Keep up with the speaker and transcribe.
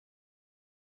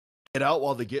Get out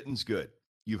while the getting's good.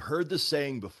 You've heard the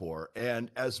saying before, and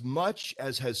as much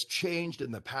as has changed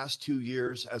in the past 2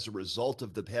 years as a result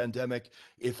of the pandemic,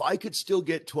 if I could still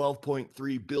get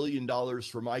 $12.3 billion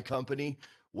for my company,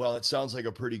 well, it sounds like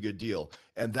a pretty good deal.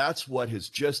 And that's what has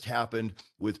just happened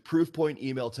with Proofpoint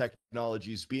Email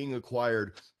Technologies being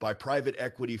acquired by private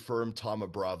equity firm Thoma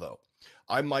Bravo.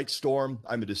 I'm Mike Storm.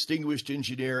 I'm a distinguished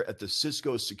engineer at the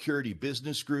Cisco Security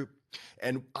Business Group.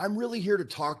 And I'm really here to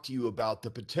talk to you about the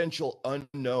potential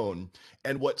unknown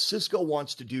and what Cisco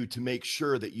wants to do to make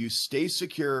sure that you stay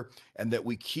secure and that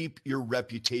we keep your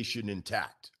reputation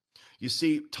intact. You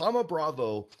see, Thoma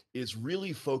Bravo is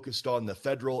really focused on the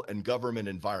federal and government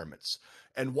environments.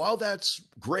 And while that's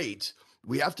great,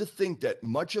 we have to think that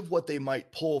much of what they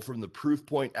might pull from the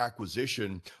Proofpoint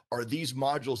acquisition are these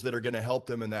modules that are going to help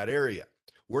them in that area.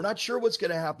 We're not sure what's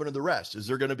going to happen to the rest. Is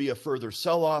there going to be a further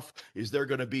sell-off? Is there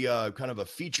going to be a kind of a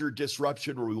feature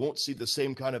disruption where we won't see the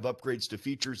same kind of upgrades to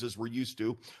features as we're used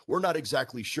to? We're not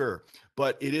exactly sure,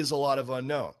 but it is a lot of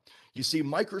unknown. You see,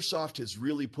 Microsoft has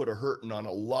really put a hurting on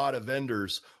a lot of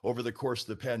vendors over the course of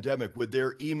the pandemic with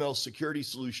their email security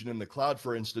solution in the cloud,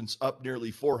 for instance, up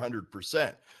nearly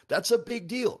 400%. That's a big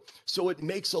deal. So it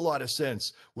makes a lot of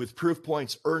sense with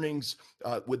Proofpoint's earnings,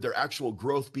 with their actual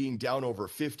growth being down over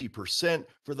 50%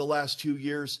 for the last 2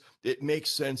 years. It makes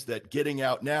sense that getting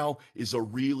out now is a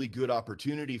really good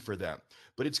opportunity for them.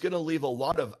 But it's going to leave a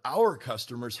lot of our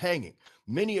customers hanging.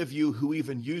 Many of you who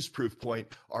even use Proofpoint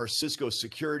are Cisco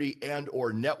security and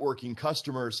or networking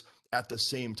customers at the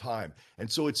same time. And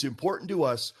so it's important to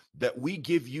us that we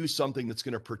give you something that's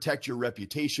going to protect your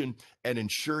reputation and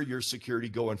ensure your security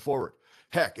going forward.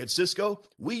 Heck, at Cisco,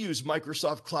 we use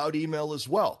Microsoft Cloud Email as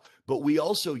well, but we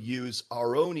also use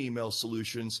our own email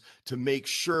solutions to make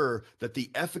sure that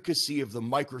the efficacy of the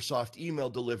Microsoft email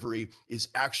delivery is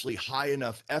actually high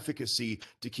enough efficacy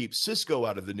to keep Cisco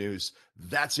out of the news.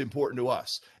 That's important to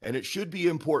us, and it should be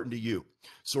important to you.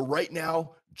 So right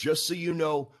now, just so you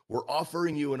know, we're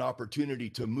offering you an opportunity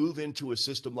to move into a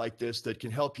system like this that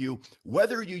can help you,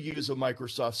 whether you use a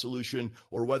Microsoft solution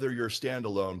or whether you're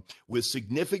standalone, with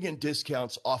significant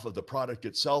discounts off of the product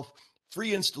itself,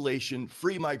 free installation,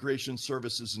 free migration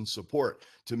services and support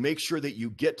to make sure that you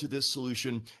get to this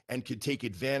solution and can take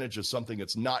advantage of something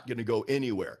that's not going to go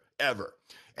anywhere, ever.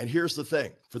 And here's the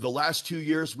thing. For the last 2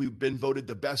 years, we've been voted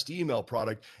the best email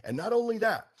product. And not only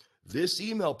that, this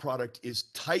email product is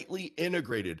tightly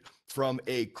integrated from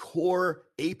a core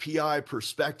API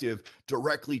perspective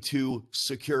directly to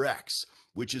SecureX,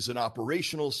 which is an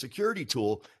operational security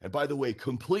tool. And by the way,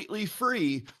 completely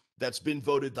free, that's been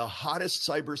voted the hottest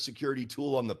cybersecurity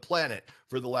tool on the planet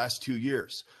for the last 2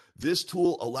 years. This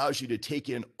tool allows you to take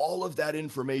in all of that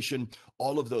information,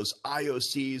 all of those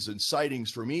IOCs and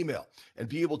sightings from email, and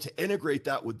be able to integrate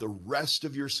that with the rest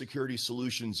of your security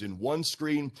solutions in one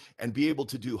screen and be able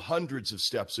to do hundreds of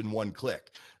steps in one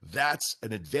click. That's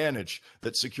an advantage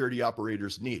that security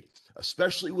operators need,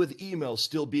 especially with email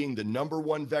still being the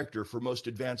 #1 vector for most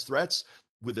advanced threats,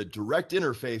 with a direct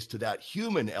interface to that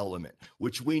human element,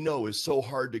 which we know is so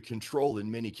hard to control in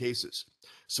many cases.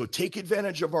 So take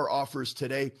advantage of our offers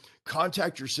today.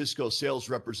 Contact your Cisco sales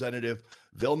representative.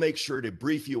 They'll make sure to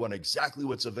brief you on exactly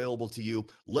what's available to you.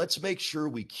 Let's make sure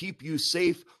we keep you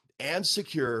safe and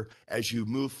secure as you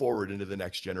move forward into the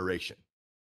next generation.